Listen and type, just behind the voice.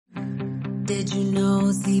Did you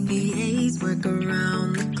know CPAs work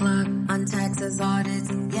around the clock on taxes,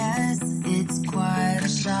 audits? Yes, it's quite a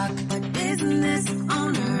shock. But business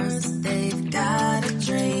owners, they've got a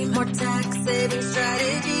dream. More tax saving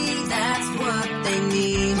strategy, that's what they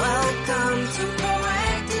need. Welcome to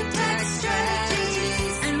Proactive Tax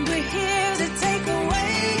Strategies. And we're here to take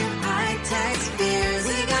away your high tax fears.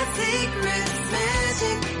 We got secrets,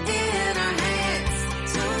 magic in our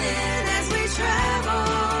heads. Tune in as we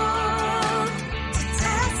travel.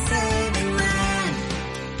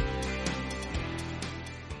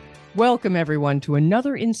 Welcome, everyone, to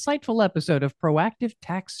another insightful episode of Proactive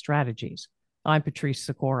Tax Strategies. I'm Patrice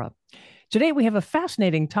Sikora. Today, we have a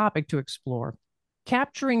fascinating topic to explore: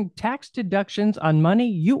 capturing tax deductions on money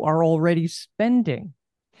you are already spending.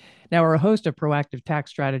 Now, our host of Proactive Tax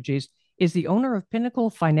Strategies is the owner of Pinnacle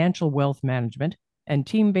Financial Wealth Management and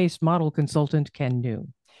team-based model consultant Ken New.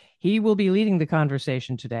 He will be leading the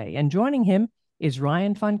conversation today, and joining him is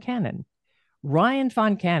Ryan Foncannon. Ryan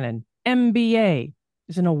Foncannon, MBA,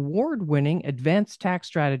 is an award-winning advanced tax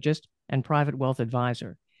strategist and private wealth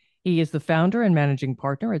advisor. He is the founder and managing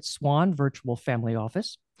partner at Swan Virtual Family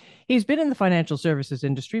Office. He's been in the financial services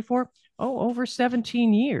industry for, over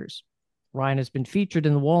 17 years. Ryan has been featured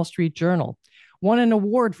in the Wall Street Journal, won an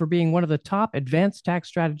award for being one of the top advanced tax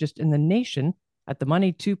strategists in the nation at the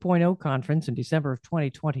Money 2.0 conference in December of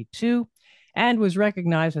 2022, and was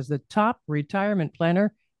recognized as the top retirement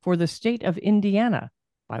planner for the state of Indiana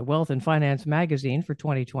by Wealth and Finance magazine for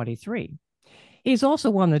 2023. He's also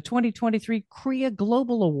won the 2023 CREA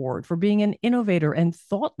Global Award for being an innovator and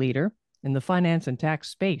thought leader in the finance and tax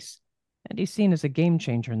space, and he's seen as a game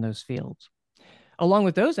changer in those fields. Along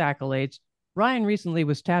with those accolades, Ryan recently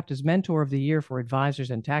was tapped as Mentor of the Year for advisors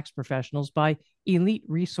and tax professionals by Elite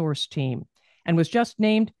Resource Team, and was just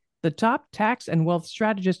named the top tax and wealth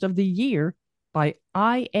strategist of the year by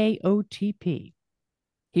IAOTP.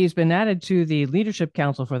 He's been added to the Leadership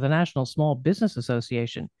Council for the National Small Business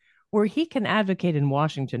Association, where he can advocate in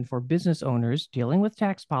Washington for business owners dealing with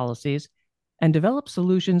tax policies and develop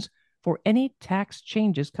solutions for any tax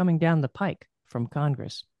changes coming down the pike from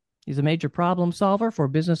Congress. He's a major problem solver for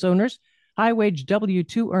business owners, high-wage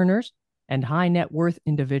W-2 earners, and high-net worth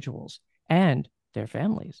individuals and their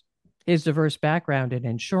families. His diverse background in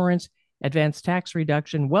insurance, advanced tax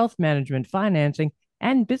reduction, wealth management, financing,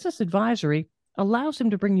 and business advisory allows him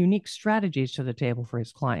to bring unique strategies to the table for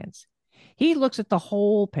his clients. He looks at the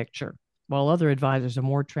whole picture, while other advisors are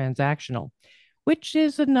more transactional, which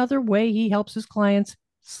is another way he helps his clients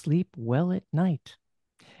sleep well at night.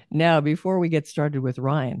 Now, before we get started with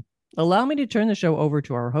Ryan, allow me to turn the show over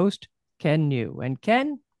to our host, Ken New. And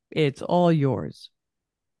Ken, it's all yours.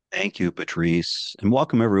 Thank you, Patrice, and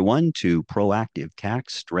welcome everyone to Proactive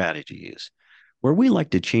Tax Strategies, where we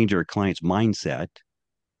like to change our clients' mindset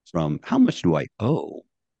from how much do I owe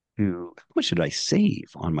to how much should I save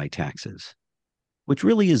on my taxes, which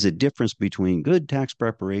really is a difference between good tax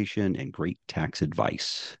preparation and great tax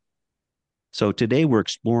advice. So today we're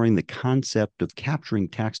exploring the concept of capturing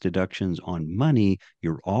tax deductions on money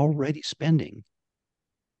you're already spending.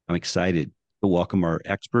 I'm excited to welcome our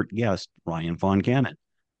expert guest, Ryan Foncannon.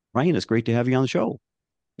 Ryan, it's great to have you on the show.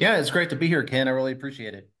 Yeah, it's great to be here, Ken. I really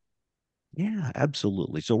appreciate it. Yeah,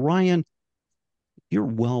 absolutely. So Ryan, you're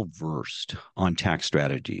well-versed on tax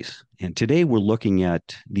strategies. And today we're looking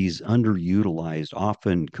at these underutilized,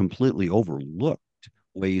 often completely overlooked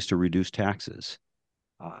ways to reduce taxes.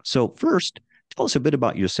 So first, tell us a bit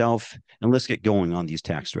about yourself and let's get going on these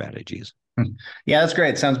tax strategies. Yeah, that's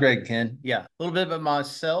great. Sounds great, Ken. Yeah, a little bit about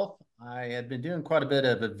myself. I had been doing quite a bit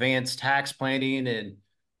of advanced tax planning, and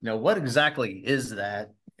what exactly is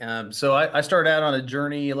that? So I started out on a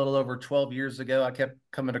journey a little over 12 years ago. I kept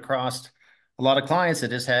coming across a lot of clients that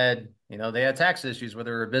just had, they had tax issues,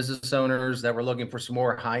 whether they were business owners that were looking for some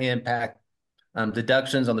more high impact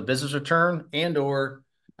deductions on the business return, and or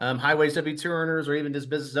high-wage W-2 earners, or even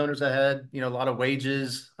just business owners that had, a lot of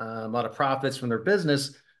wages, a lot of profits from their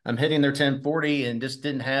business, hitting their 1040 and just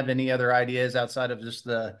didn't have any other ideas outside of just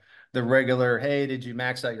the regular, hey, did you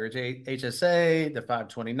max out your HSA, the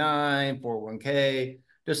 529, 401k,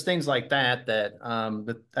 just things like that, but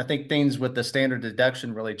I think things with the standard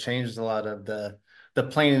deduction really changed a lot of the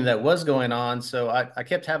planning that was going on. So I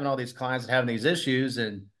kept having all these clients having these issues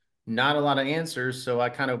and not a lot of answers. So I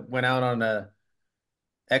kind of went out on a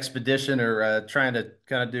expedition, or trying to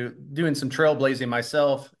kind of doing some trailblazing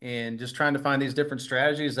myself, and just trying to find these different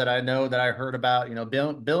strategies that I know that I heard about,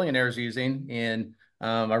 billionaires using. And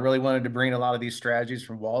I really wanted to bring a lot of these strategies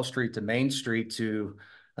from Wall Street to Main Street to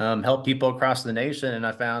help people across the nation. And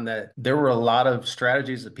I found that there were a lot of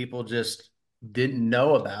strategies that people just didn't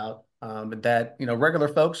know about, that, regular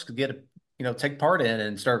folks could get, take part in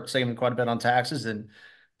and start saving quite a bit on taxes. And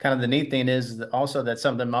kind of the neat thing is that also that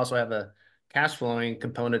some of them also have a cash flowing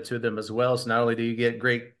component to them as well. So not only do you get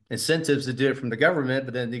great incentives to do it from the government,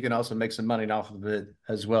 but then you can also make some money off of it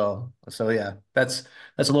as well. So yeah, that's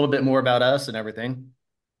a little bit more about us and everything.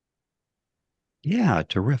 Yeah,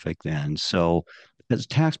 terrific then. So, as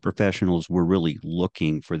tax professionals, we're really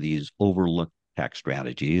looking for these overlooked tax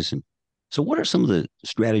strategies. And so, what are some of the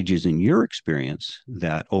strategies in your experience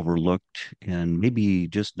that overlooked and maybe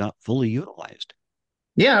just not fully utilized?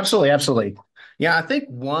 Yeah, absolutely, absolutely. Yeah, I think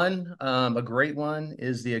a great one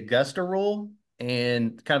is the Augusta rule.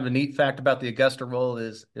 And kind of a neat fact about the Augusta rule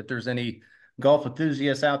is if there's any golf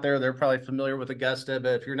enthusiasts out there, they're probably familiar with Augusta.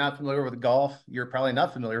 But if you're not familiar with golf, you're probably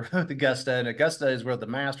not familiar with Augusta. And Augusta is where the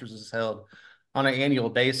Masters is held on an annual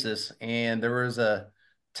basis. And there was a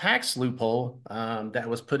tax loophole that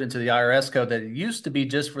was put into the IRS code that it used to be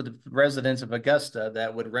just for the residents of Augusta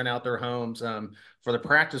that would rent out their homes. For the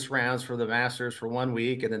practice rounds for the Masters for 1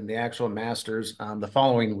 week, and then the actual Masters the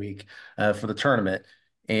following week for the tournament.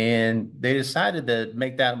 And they decided to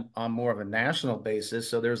make that on more of a national basis.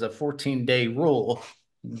 So there's a 14-day rule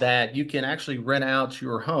that you can actually rent out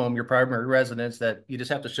your home, your primary residence, that you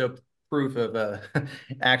just have to show proof of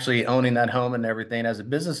actually owning that home and everything as a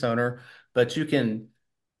business owner. But you can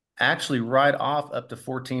actually write off up to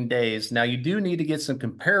 14 days. Now, you do need to get some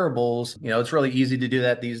comparables. It's really easy to do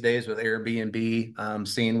that these days with Airbnb,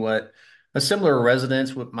 seeing what a similar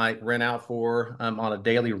residence might rent out for on a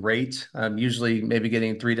daily rate. Usually, maybe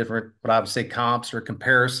getting three different, what I would say, comps or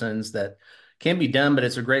comparisons that can be done, but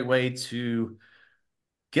it's a great way to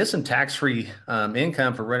get some tax-free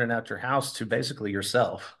income for renting out your house to basically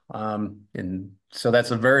yourself. And so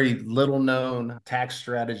that's a very little known tax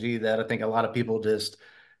strategy that I think a lot of people just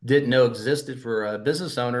didn't know existed for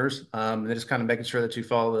business owners. And just kind of making sure that you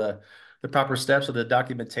follow the proper steps of the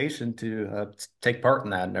documentation to take part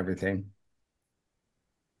in that and everything.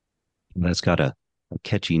 That's got a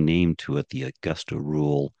catchy name to it, the Augusta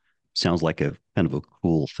rule. Sounds like a kind of a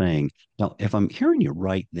cool thing. Now, if I'm hearing you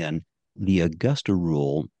right, then the Augusta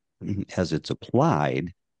rule, as it's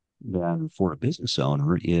applied, then for a business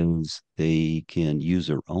owner, is they can use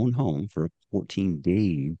their own home for 14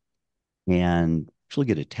 days and actually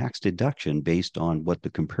get a tax deduction based on what the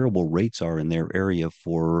comparable rates are in their area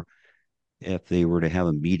for if they were to have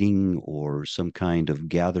a meeting or some kind of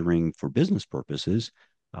gathering for business purposes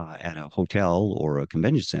at a hotel or a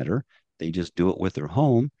convention center. They just do it with their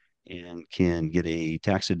home and can get a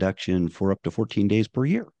tax deduction for up to 14 days per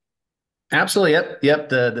year. Absolutely. Yep. Yep.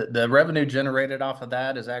 The revenue generated off of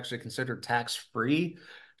that is actually considered tax free.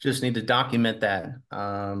 Just need to document that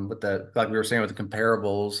with like we were saying with the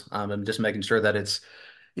comparables, and just making sure that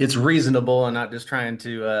it's reasonable and not just trying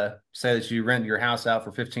to say that you rent your house out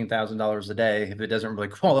for $15,000 a day if it doesn't really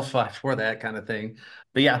qualify for that kind of thing.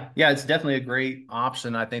 But yeah, it's definitely a great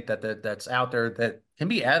option. I think that's out there that can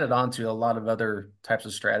be added on to a lot of other types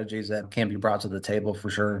of strategies that can be brought to the table for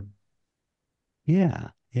sure. Yeah,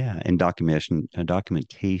 yeah, and documentation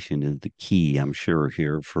is the key, I'm sure,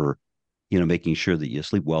 here for making sure that you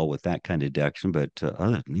sleep well with that kind of deduction. But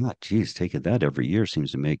other than that, geez, taking that every year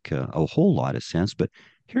seems to make a whole lot of sense. But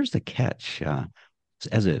here's the catch: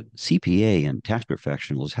 as a CPA and tax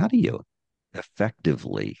professionals, how do you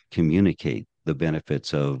effectively communicate the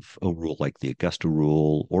benefits of a rule like the Augusta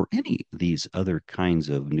rule or any of these other kinds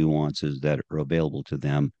of nuances that are available to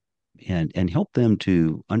them and help them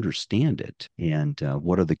to understand it and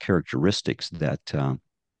what are the characteristics that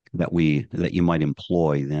you might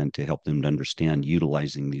employ then to help them to understand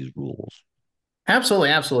utilizing these rules? Absolutely,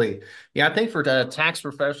 absolutely. Yeah, I think for the tax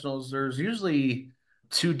professionals, there's usually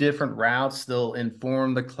two different routes. They'll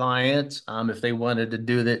inform the client if they wanted to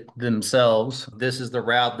do that themselves. This is the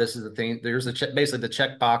route. This is the thing. There's basically the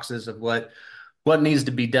check boxes of what needs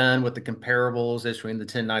to be done with the comparables, issuing the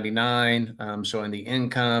 1099, showing the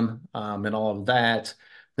income, and all of that.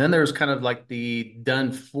 Then there's kind of like the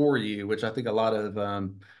done for you, which I think a lot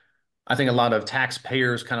of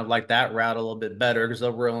taxpayers kind of like that route a little bit better because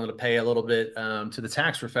they're willing to pay a little bit to the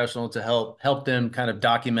tax professional to help them kind of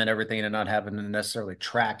document everything and not having to necessarily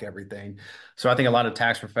track everything. So I think a lot of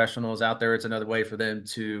tax professionals out there, it's another way for them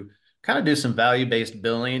to kind of do some value-based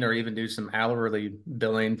billing or even do some hourly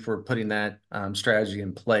billing for putting that strategy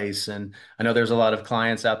in place. And I know there's a lot of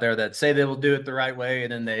clients out there that say they will do it the right way,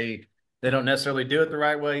 and then they don't necessarily do it the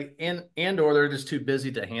right way and or they're just too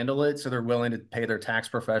busy to handle it, so they're willing to pay their tax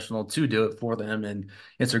professional to do it for them. And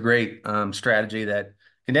it's a great strategy that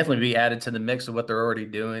can definitely be added to the mix of what they're already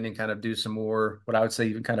doing and kind of do some more, what I would say,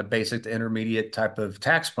 even kind of basic to intermediate type of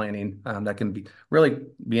tax planning that can be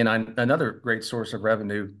another great source of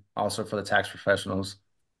revenue also for the tax professionals.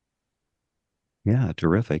 Yeah,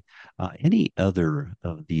 terrific. Any other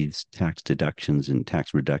of these tax deductions and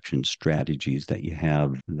tax reduction strategies that you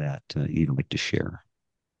have that you'd like to share?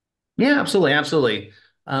 Yeah, absolutely, absolutely.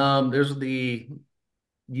 There's the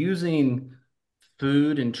using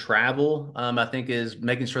food and travel. I think is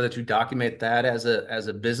making sure that you document that as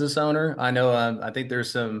a business owner. I know. I think there's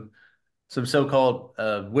some so-called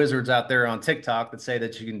wizards out there on TikTok that say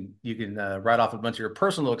that you can write off a bunch of your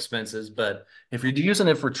personal expenses, but if you're using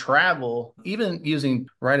it for travel, even using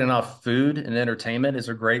writing off food and entertainment is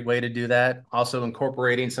a great way to do that. Also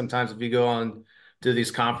incorporating sometimes if you go on to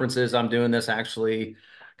these conferences, I'm doing this actually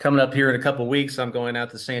coming up here in a couple of weeks. I'm going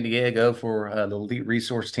out to San Diego for the Elite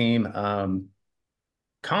Resource Team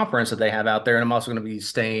conference that they have out there. And I'm also going to be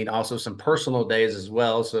staying also some personal days as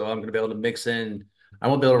well. So I'm going to be able to mix in. I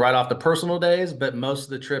won't be able to write off the personal days, but most of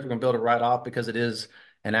the trip I'm going to be able to write off because it is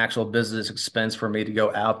an actual business expense for me to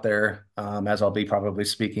go out there, as I'll be probably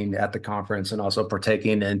speaking at the conference and also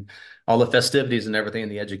partaking in all the festivities and everything,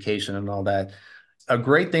 and the education and all that. A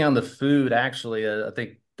great thing on the food, actually, I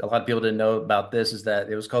think a lot of people didn't know about this, is that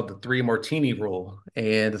it was called the three martini rule.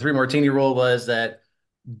 And the three martini rule was that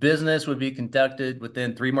business would be conducted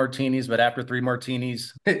within three martinis, but after three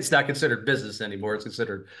martinis, it's not considered business anymore. It's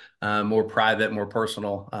considered more private, more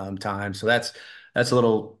personal time. So that's a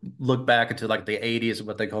little look back into like the 80s,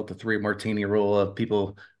 what they call the three martini rule of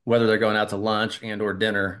people, whether they're going out to lunch and or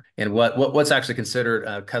dinner, and what's actually considered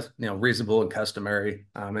reasonable and customary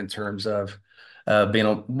in terms of being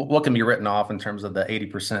what can be written off in terms of the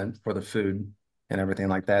 80% for the food and everything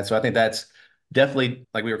like that. So I think that's definitely,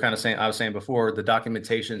 like we were kind of saying, I was saying before, the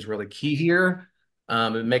documentation is really key here.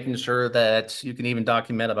 And making sure that you can even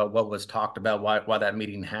document about what was talked about, why that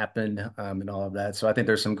meeting happened, and all of that. So I think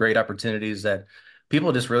there's some great opportunities that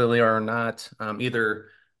people just really are not either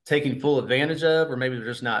taking full advantage of, or maybe they're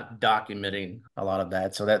just not documenting a lot of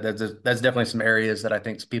that. So that's definitely some areas that I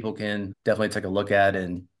think people can definitely take a look at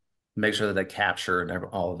and make sure that they capture and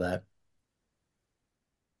all of that.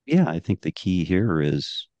 Yeah, I think the key here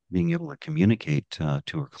is being able to communicate to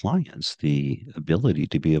our clients the ability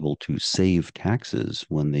to be able to save taxes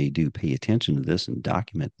when they do pay attention to this and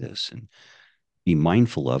document this and be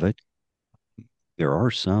mindful of it. There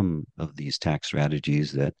are some of these tax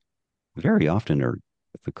strategies that very often are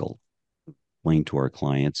difficult to explain to our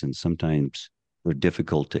clients, and sometimes they're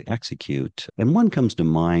difficult to execute. And one comes to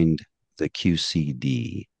mind, the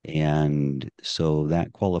QCD. And so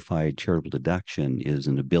that qualified charitable deduction is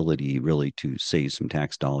an ability really to save some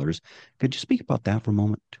tax dollars. Could you speak about that for a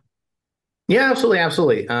moment? Yeah, absolutely,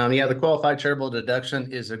 absolutely. Yeah, the qualified charitable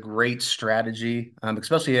deduction is a great strategy,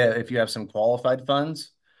 especially if you have some qualified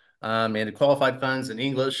funds. And the qualified funds in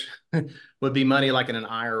English would be money like in an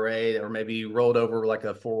IRA, or maybe you rolled over like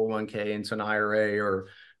a 401k into an IRA, or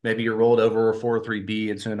maybe you rolled over a 403b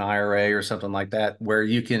into an IRA or something like that, where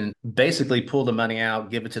you can basically pull the money out,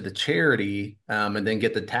 give it to the charity, and then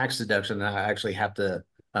get the tax deduction and not actually have to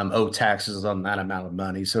owe taxes on that amount of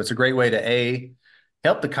money. So it's a great way to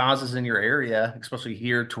help the causes in your area, especially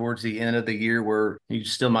here towards the end of the year where you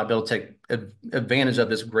still might be able to take advantage of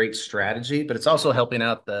this great strategy, but it's also helping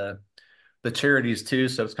out the charities too.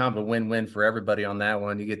 So it's kind of a win-win for everybody on that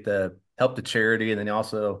one. You get to help the charity, and then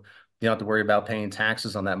also you don't have to worry about paying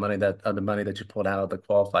taxes on that money, that of the money that you pulled out of the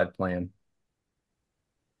qualified plan.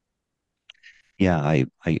 Yeah,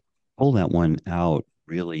 I pull that one out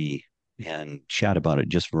really and chat about it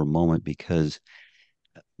just for a moment because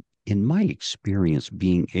in my experience,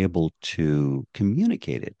 being able to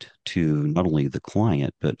communicate it to not only the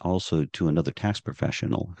client, but also to another tax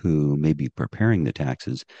professional who may be preparing the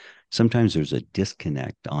taxes, sometimes there's a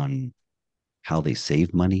disconnect on how they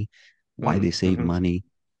save money, why they save Mm-hmm. money,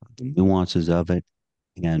 the nuances of it.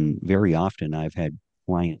 And very often I've had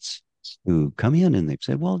clients who come in and they've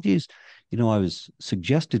said, well, geez, I was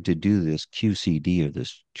suggested to do this QCD, or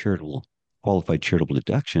this charitable qualified charitable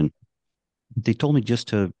deduction. They told me just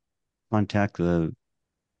to contact the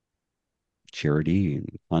charity and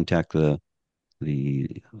contact the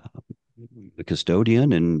the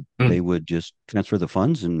custodian, and they Mm. would just transfer the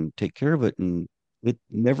funds and take care of it. And it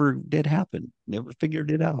never did happen. Never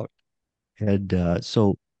figured it out. And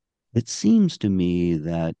so it seems to me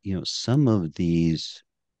that some of these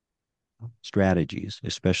strategies,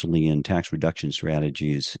 especially in tax reduction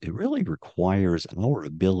strategies, it really requires our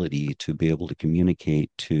ability to be able to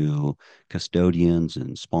communicate to custodians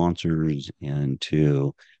and sponsors and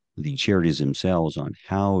to the charities themselves on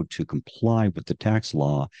how to comply with the tax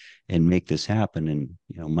law and make this happen. And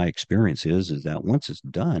my experience is that once it's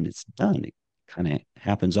done, it's done. It kind of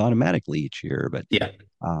happens automatically each year. But Yeah.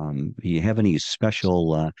 do you have any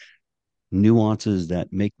special nuances that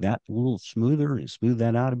make that a little smoother and smooth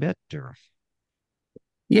that out a bit? Or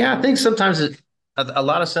Yeah, I think sometimes a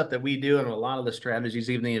lot of stuff that we do and a lot of the strategies,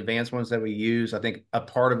 even the advanced ones that we use, I think a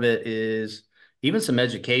part of it is even some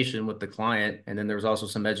education with the client. And then there's also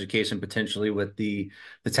some education potentially with the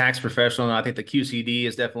tax professional. And I think the QCD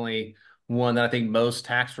is definitely one that I think most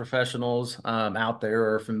tax professionals out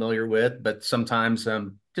there are familiar with, but sometimes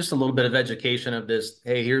just a little bit of education of this,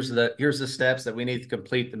 hey, here's the steps that we need to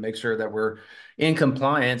complete to make sure that we're in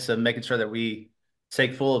compliance and making sure that we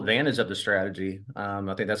take full advantage of the strategy. I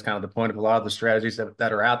think that's kind of the point of a lot of the strategies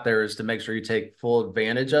that are out there is to make sure you take full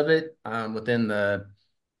advantage of it within the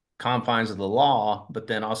confines of the law, but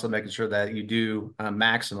then also making sure that you do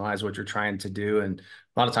maximize what you're trying to do. And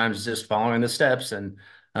a lot of times just following the steps and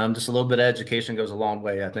just a little bit of education goes a long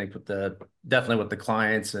way, I think, definitely with the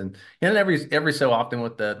clients and every so often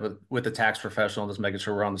with the tax professional, just making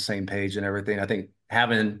sure we're on the same page and everything. I think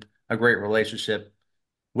having a great relationship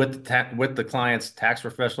with the client's tax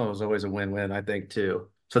professional is always a win-win, I think, too.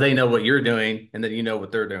 So they know what you're doing, and then you know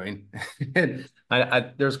what they're doing. And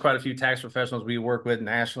there's quite a few tax professionals we work with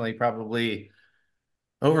nationally, probably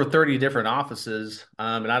over 30 different offices.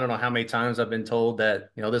 And I don't know how many times I've been told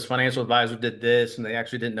that, this financial advisor did this, and they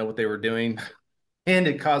actually didn't know what they were doing and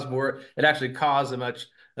it actually caused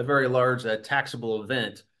a very large taxable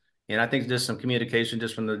event. And I think just some communication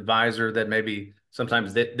just from the advisor that maybe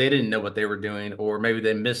sometimes they didn't know what they were doing, or maybe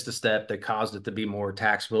they missed a step that caused it to be more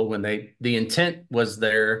taxable when the intent was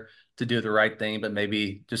there to do the right thing, but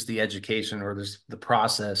maybe just the education or the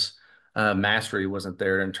process mastery wasn't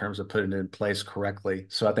there in terms of putting it in place correctly.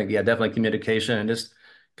 So I think, yeah, definitely communication and just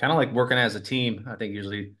kind of like working as a team, I think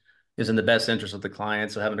usually is in the best interest of the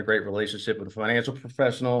client. So having a great relationship with a financial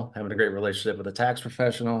professional, having a great relationship with a tax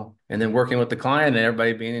professional, and then working with the client and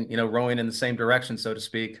everybody being, rowing in the same direction, so to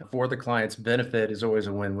speak, for the client's benefit is always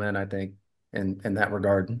a win-win, I think, in that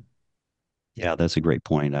regard. Yeah, that's a great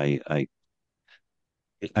point. I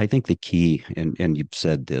think the key, and you've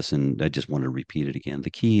said this, and I just want to repeat it again. The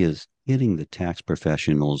key is getting the tax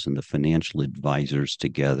professionals and the financial advisors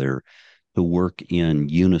together to work in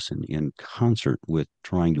unison, in concert with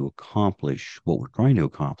trying to accomplish what we're trying to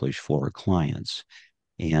accomplish for our clients.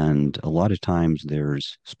 And a lot of times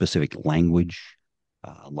there's specific language.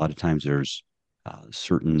 A lot of times there's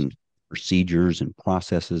certain procedures and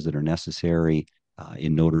processes that are necessary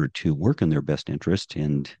in order to work in their best interest.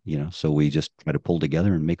 And, so we just try to pull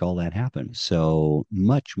together and make all that happen. So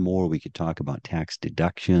much more we could talk about tax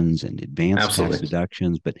deductions and advanced tax Absolutely.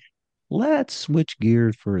 deductions, but let's switch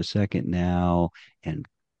gears for a second now and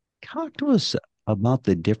talk to us about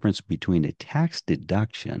the difference between a tax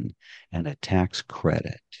deduction and a tax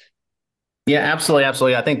credit. Yeah, absolutely.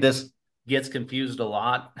 Absolutely. I think this gets confused a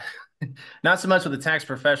lot. Not so much with the tax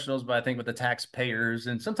professionals, but I think with the taxpayers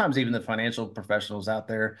and sometimes even the financial professionals out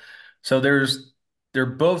there. So they're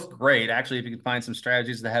both great. Actually, if you can find some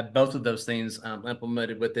strategies that have both of those things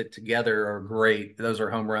implemented with it together are great. Those are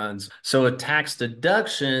home runs. So a tax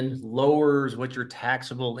deduction lowers what your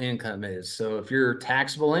taxable income is. So if your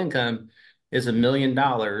taxable income is $1 million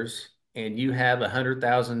and you have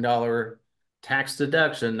 $100,000 tax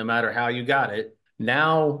deduction, no matter how you got it,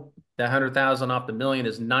 now that 100,000 off the million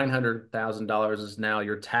is $900,000 is now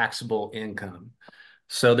your taxable income.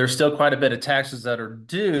 So there's still quite a bit of taxes that are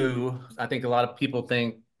due. I think a lot of people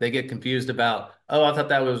think they get confused about, oh, I thought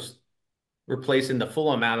that was replacing the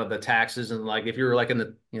full amount of the taxes. And like if you were like in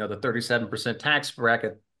the 37% tax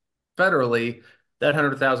bracket federally, that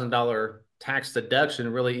 $100,000 tax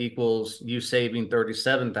deduction really equals you saving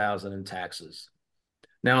 37,000 in taxes.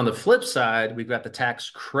 Now, on the flip side, we've got the tax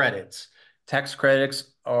credits. Tax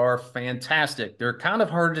credits are fantastic. They're kind of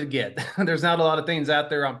hard to get. There's not a lot of things out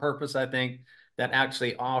there on purpose, I think, that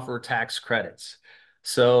actually offer tax credits.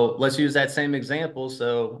 So let's use that same example.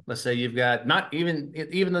 So let's say you've got not even the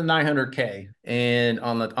 900K and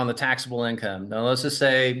on the taxable income. Now let's just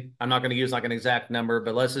say I'm not going to use like an exact number,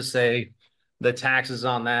 but let's just say the taxes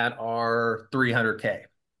on that are 300K.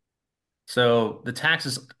 So the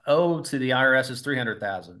taxes owed to the IRS is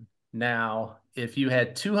 300,000. Now, if you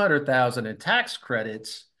had 200,000 in tax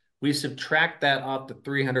credits, we subtract that off the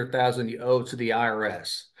 300,000 you owe to the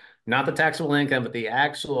IRS. Not the taxable income, but the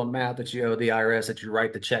actual amount that you owe the IRS that you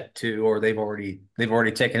write the check to, or they've already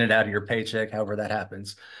taken it out of your paycheck, however that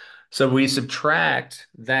happens. So we subtract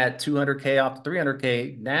that 200K off the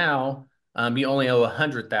 300K. Now you only owe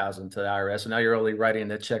 100,000 to the IRS, and now you're only writing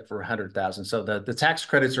a check for 100,000. So the tax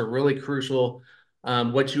credits are really crucial.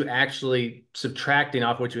 What you actually subtracting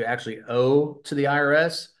off what you actually owe to the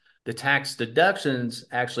IRS, the tax deductions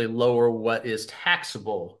actually lower what is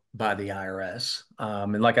taxable by the IRS.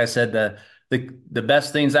 And like I said, The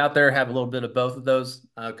best things out there have a little bit of both of those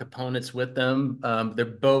components with them.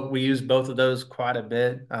 We use both of those quite a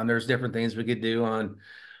bit. There's different things we could do on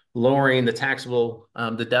lowering the taxable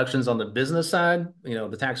deductions on the business side,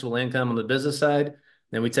 the taxable income on the business side.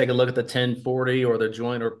 Then we take a look at the 1040 or the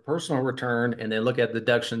joint or personal return, and then look at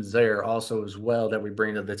deductions there also as well that we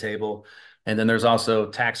bring to the table. And then there's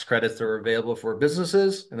also tax credits that are available for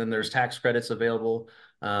businesses, and then there's tax credits available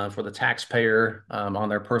for the taxpayer on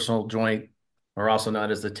their personal joint, or also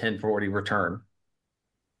known as the 1040 return.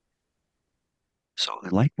 So I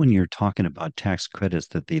like when you're talking about tax credits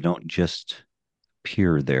that they don't just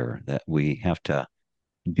appear there, that we have to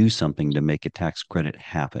do something to make a tax credit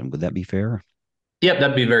happen. Would that be fair? Yep,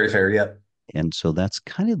 that'd be very fair. Yep. And so that's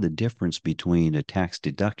kind of the difference between a tax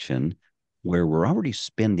deduction where we're already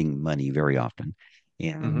spending money very often.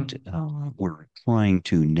 And Mm-hmm. we're trying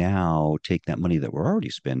to now take that money that we're already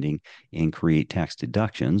spending and create tax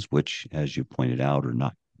deductions, which, as you pointed out, are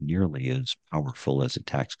not nearly as powerful as a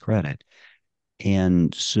tax credit.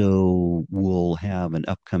 And so we'll have an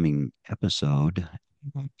upcoming episode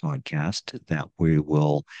podcast that we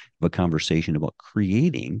will have a conversation about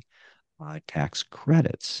creating tax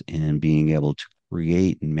credits and being able to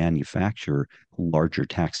create and manufacture larger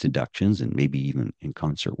tax deductions and maybe even in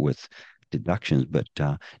concert with deductions. But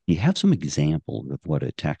you have some examples of what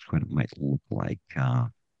a tax credit might look like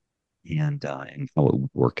and how it would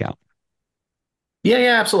work out. Yeah,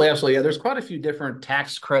 absolutely, absolutely. Yeah, there's quite a few different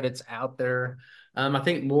tax credits out there. I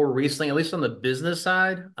think more recently, at least on the business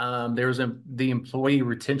side, there was the employee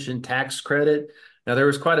retention tax credit. Now, there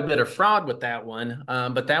was quite a bit of fraud with that one,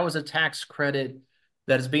 but that was a tax credit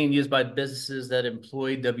that is being used by businesses that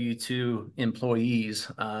employ W-2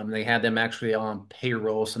 employees. They had them actually on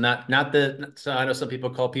payroll. So I know some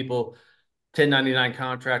people call people 1099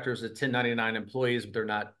 contractors at 1099 employees, but they're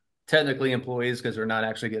not technically employees because they're not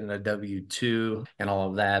actually getting a W-2 and all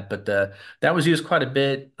of that. But that was used quite a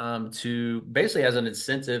bit to basically as an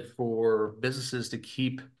incentive for businesses to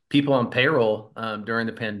keep people on payroll during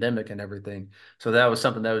the pandemic and everything. So that was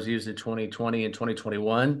something that was used in 2020 and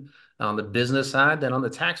 2021 on the business side. Then on the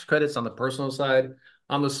tax credits on the personal side,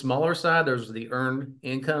 on the smaller side, there's the earned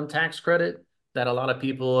income tax credit that a lot of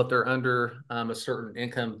people, if they're under a certain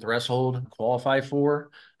income threshold, qualify for.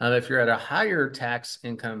 If you're at a higher tax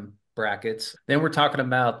income brackets, then we're talking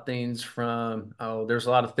about things from, there's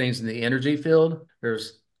a lot of things in the energy field.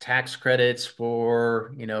 There's tax credits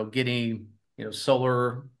for, getting,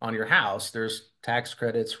 solar on your house. There's tax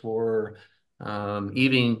credits for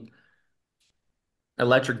even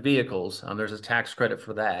electric vehicles. There's a tax credit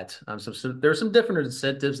for that. So there's some different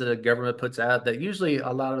incentives that the government puts out that usually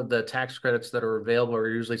a lot of the tax credits that are available are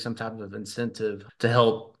usually some type of incentive to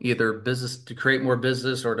help either business to create more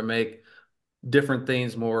business or to make different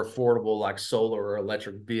things more affordable, like solar or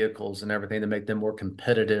electric vehicles and everything to make them more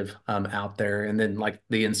competitive out there. And then like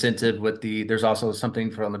the incentive there's also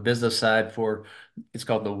something from the business side for, it's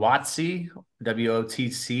called the WOTC,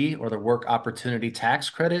 WOTC, or the Work Opportunity Tax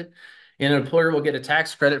Credit. And an employer will get a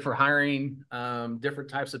tax credit for hiring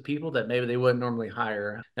different types of people that maybe they wouldn't normally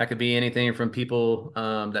hire. That could be anything from people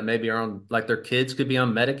that maybe are on, like their kids could be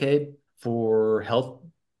on Medicaid for health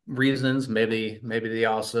reasons. Maybe they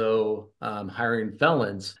also hiring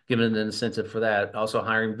felons, giving an incentive for that. Also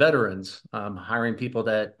hiring veterans, hiring people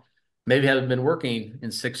that maybe haven't been working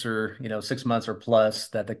in 6 months or plus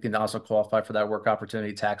that they can also qualify for that work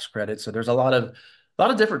opportunity tax credit. So there's a lot of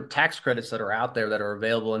different tax credits that are out there that are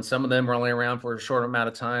available, and some of them are only around for a short amount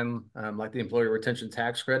of time, like the employee retention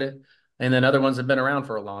tax credit. And then other ones have been around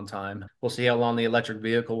for a long time. We'll see how long the electric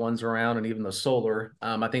vehicle ones are around and even the solar.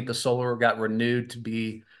 I think the solar got renewed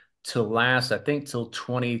to last, I think, till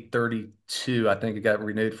 2032. I think it got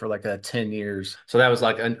renewed for like 10 years. So that was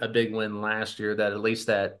like a big win last year that at least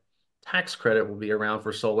that tax credit will be around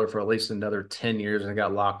for solar for at least another 10 years and it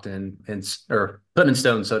got locked in or put in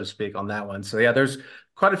stone, so to speak, on that one. So yeah, there's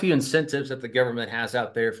quite a few incentives that the government has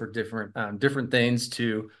out there for different things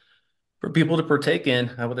for people to partake in,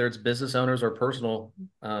 whether it's business owners or personal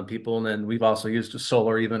people. And then we've also used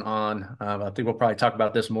solar even on, I think we'll probably talk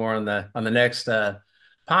about this more on the next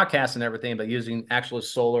podcast and everything, but using actual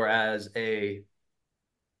solar as a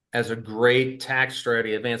great tax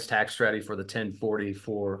strategy, advanced tax strategy for the 1040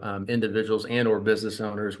 for individuals and or business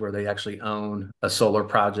owners where they actually own a solar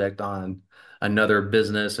project on another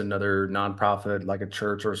business, another nonprofit like a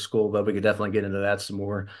church or a school. But we could definitely get into that some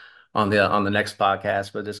more on the next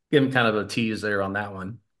podcast. But just give them kind of a tease there on that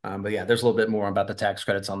one. But yeah, there's a little bit more about the tax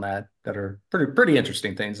credits on that are pretty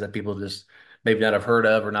interesting things that people just maybe not have heard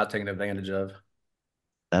of or not taken advantage of.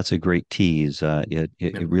 That's a great tease. It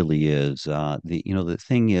Yeah. really is. The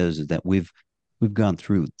thing is that we've gone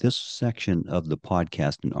through this section of the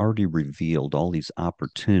podcast and already revealed all these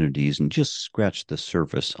opportunities and just scratched the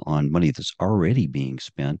surface on money that's already being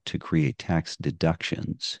spent to create tax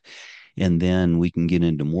deductions. And then we can get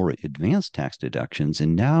into more advanced tax deductions.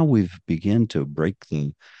 And now we've begun to break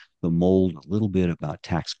the mold a little bit about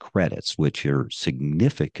tax credits, which are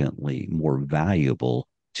significantly more valuable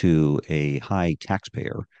to a high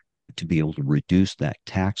taxpayer to be able to reduce that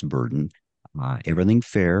tax burden. Everything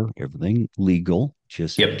fair, everything legal,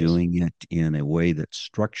 just Yep. doing it in a way that's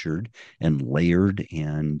structured and layered,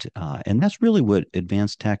 and that's really what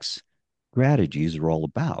advanced tax strategies are all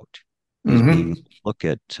about. Is being able Mm-hmm. to look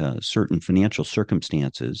at certain financial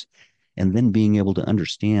circumstances, and then being able to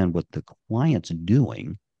understand what the client's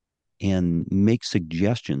doing and make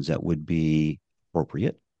suggestions that would be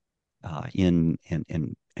appropriate in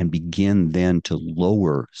and begin then to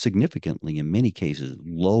lower significantly, in many cases,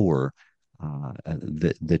 lower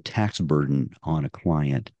the tax burden on a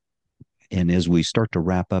client. And as we start to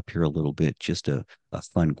wrap up here a little bit, just a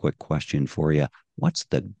fun, quick question for you. What's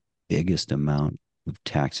the biggest amount of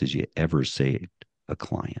taxes you ever saved a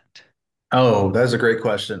client? Oh, that's a great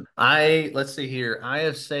question. Let's see here. I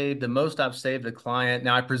have saved the most I've saved a client.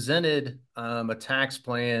 Now I presented a tax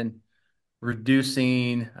plan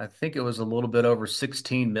reducing, I think it was a little bit over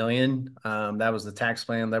 16 million. That was the tax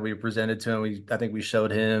plan that we presented to him. I think we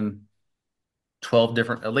showed him 12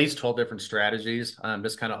 different, at least 12 different strategies,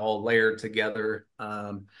 just kind of all layered together.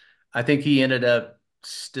 I think he ended up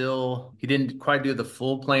he didn't quite do the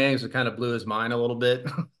full plan, so it kind of blew his mind a little bit.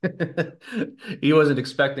 He wasn't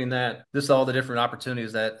expecting that. Just all the different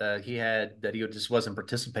opportunities that he had that he just wasn't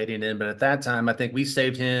participating in. But at that time, I think we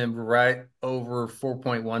saved him right over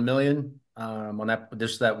 4.1 million on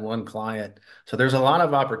that one client. So there's a lot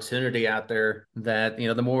of opportunity out there that,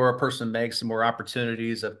 the more a person makes, the more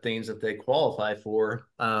opportunities of things that they qualify for,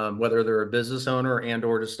 whether they're a business owner and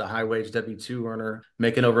or just a high wage W-2 earner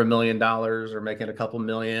making over $1 million or making a couple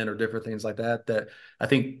million or different things like that, that I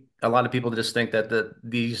think a lot of people just think that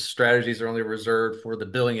these strategies are only reserved for the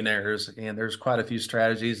billionaires. And there's quite a few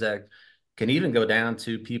strategies that can even go down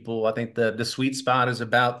to people. I think the sweet spot is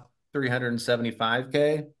about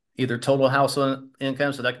 375K either total household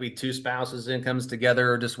income, so that could be two spouses' incomes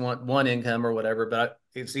together, or just one income or whatever. But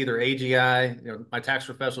it's either AGI. My tax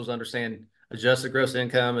professionals understand adjusted gross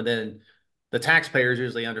income, and then the taxpayers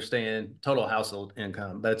usually understand total household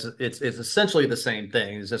income. But it's essentially the same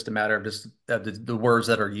thing. It's just a matter of just the words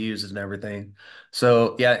that are used and everything.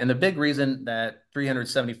 So yeah, and the big reason that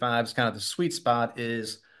 375 is kind of the sweet spot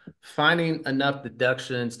is finding enough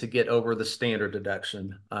deductions to get over the standard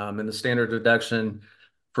deduction. And the standard deduction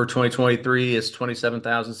for 2023 is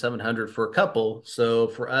 27,700 for a couple. So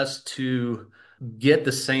for us to get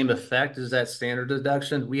the same effect as that standard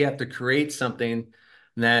deduction, we have to create something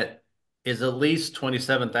that is at least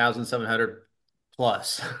 27,700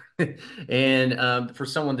 plus. And for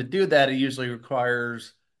someone to do that, it usually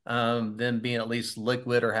requires them being at least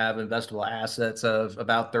liquid or have investable assets of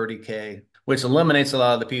about 30K, which eliminates a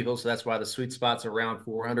lot of the people. So that's why the sweet spot's around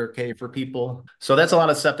 400K for people. So that's a lot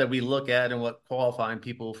of stuff that we look at and what qualifying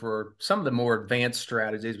people for some of the more advanced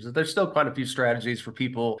strategies. But there's still quite a few strategies for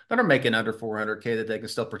people that are making under 400K that they can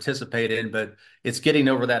still participate in. But it's getting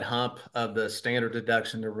over that hump of the standard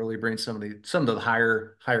deduction to really bring some of the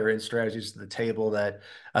higher end strategies to the table that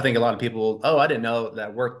I think a lot of people, oh, I didn't know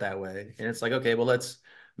that worked that way. And it's like, okay, well, let's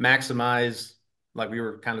maximize, like we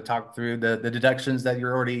were kind of talking through the deductions that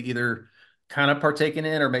you're already either kind of partaking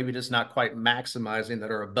in or maybe just not quite maximizing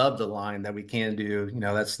that are above the line that we can do.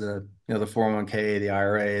 That's the 401k, the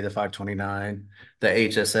IRA, the 529, the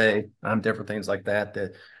HSA, different things like that,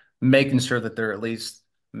 that making sure that they're at least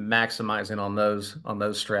maximizing on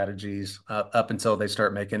those strategies up until they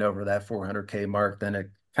start making over that 400K mark. Then it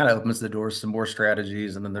kind of opens the doors to more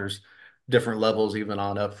strategies. And then there's different levels even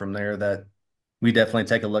on up from there that we definitely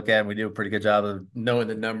take a look at. And we do a pretty good job of knowing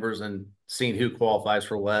the numbers and seeing who qualifies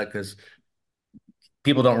for what, because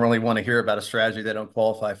people don't really want to hear about a strategy they don't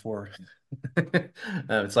qualify for.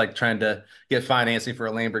 It's like trying to get financing for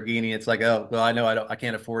a Lamborghini. It's like, oh, well, I know I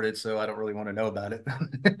can't afford it, so I don't really want to know about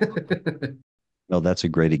it. Well, that's a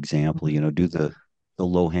great example. Do the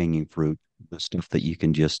low hanging fruit, the stuff that you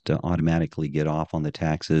can just automatically get off on the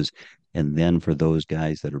taxes. And then for those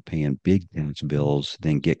guys that are paying big tax bills,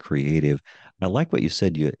 then get creative. I like what you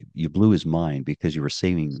said. You blew his mind because you were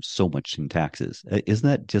saving so much in taxes. Isn't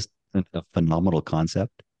that just a phenomenal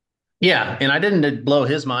concept? Yeah, and I didn't blow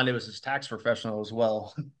his mind. It was his tax professional as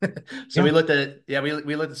well. So Yeah.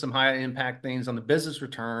 we looked at some high impact things on the business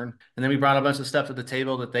return, and then we brought a bunch of stuff to the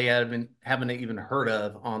table that they haven't even heard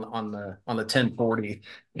of on the 1040.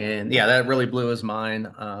 And yeah, that really blew his mind.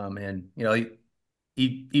 And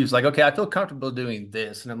he was like, okay, I feel comfortable doing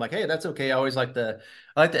this. And I'm like, hey, that's okay. I like to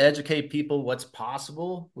educate people what's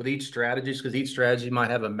possible with each strategy, because each strategy might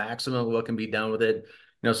have a maximum of what can be done with it.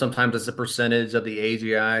 Sometimes it's a percentage of the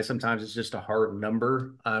AGI. Sometimes it's just a hard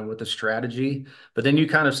number with the strategy. But then you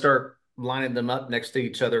kind of start lining them up next to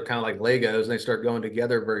each other, kind of like Legos, and they start going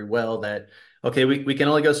together very well that, okay, we can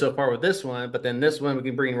only go so far with this one, but then this one we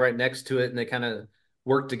can bring right next to it, and they kind of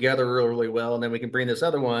work together really, really well. And then we can bring this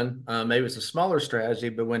other one, maybe it's a smaller strategy,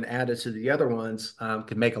 but when added to the other ones,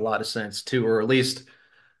 can make a lot of sense too, or at least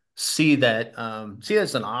see that's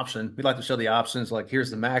an option. We like to show the options, like here's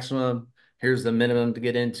the maximum, here's the minimum to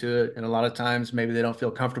get into it. And a lot of times maybe they don't feel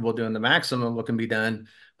comfortable doing the maximum, what can be done,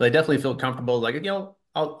 but they definitely feel comfortable. Like,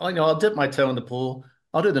 I'll dip my toe in the pool.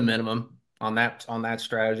 I'll do the minimum on that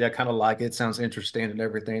strategy. I kind of like it. Sounds interesting and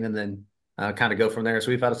everything. And then kind of go from there. So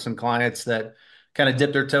we've had some clients that kind of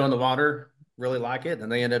dip their toe in the water, really like it,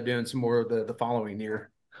 and they end up doing some more the following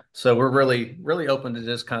year. So we're really, really open to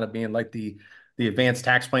just kind of being like the advanced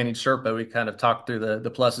tax planning Sherpa. We kind of talk through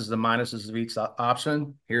the pluses, the minuses of each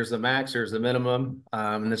option. Here's the max, here's the minimum,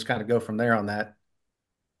 and just kind of go from there on that.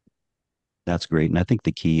 That's great. And I think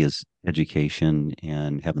the key is education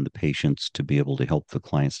and having the patience to be able to help the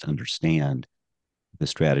clients to understand the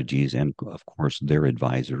strategies and, of course, their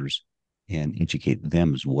advisors, and educate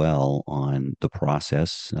them as well on the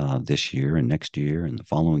process this year and next year and the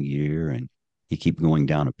following year. And you keep going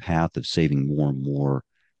down a path of saving more and more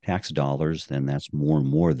tax dollars, then that's more and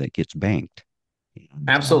more that gets banked. And,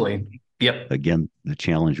 Absolutely. Yep. again, the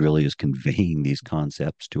challenge really is conveying these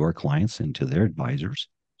concepts to our clients and to their advisors,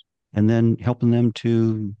 and then helping them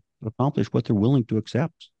to accomplish what they're willing to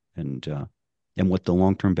accept, and what the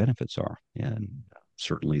long-term benefits are, and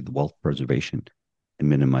certainly the wealth preservation and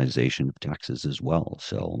minimization of taxes as well.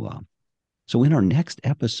 So in our next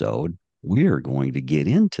episode, we're going to get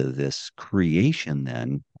into this creation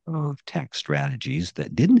then of tax strategies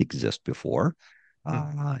that didn't exist before,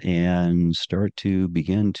 and start to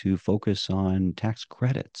begin to focus on tax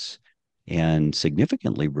credits and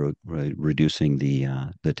significantly reducing the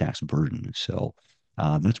tax burden. So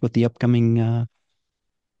that's what the upcoming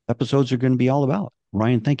episodes are going to be all about.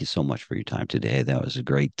 Ryan, thank you so much for your time today. That was a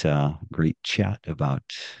great chat about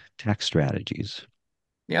tax strategies.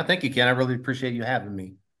 Yeah, thank you, Ken. I really appreciate you having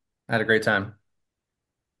me. I had a great time.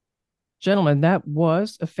 Gentlemen, that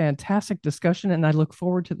was a fantastic discussion, and I look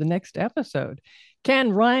forward to the next episode.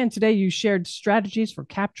 Ken, Ryan, today you shared strategies for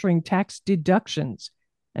capturing tax deductions.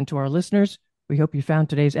 And to our listeners, we hope you found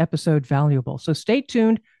today's episode valuable. So stay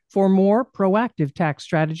tuned for more proactive tax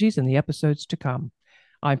strategies in the episodes to come.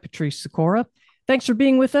 I'm Patrice Sikora. Thanks for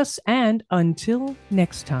being with us, and until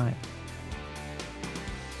next time.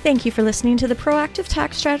 Thank you for listening to the Proactive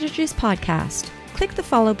Tax Strategies podcast. Click the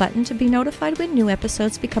follow button to be notified when new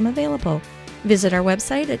episodes become available. Visit our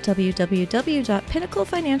website at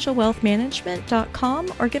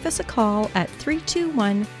www.pinnaclefinancialwealthmanagement.com or give us a call at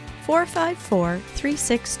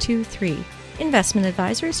 321-454-3623. Investment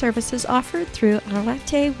advisory services offered through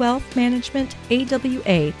Arlete Wealth Management,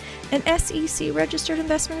 AWA, an SEC-registered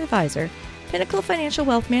investment advisor. Pinnacle Financial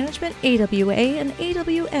Wealth Management, AWA, and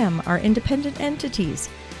AWM are independent entities.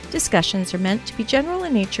 Discussions are meant to be general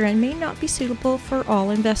in nature and may not be suitable for all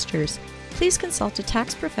investors. Please consult a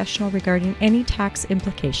tax professional regarding any tax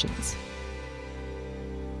implications.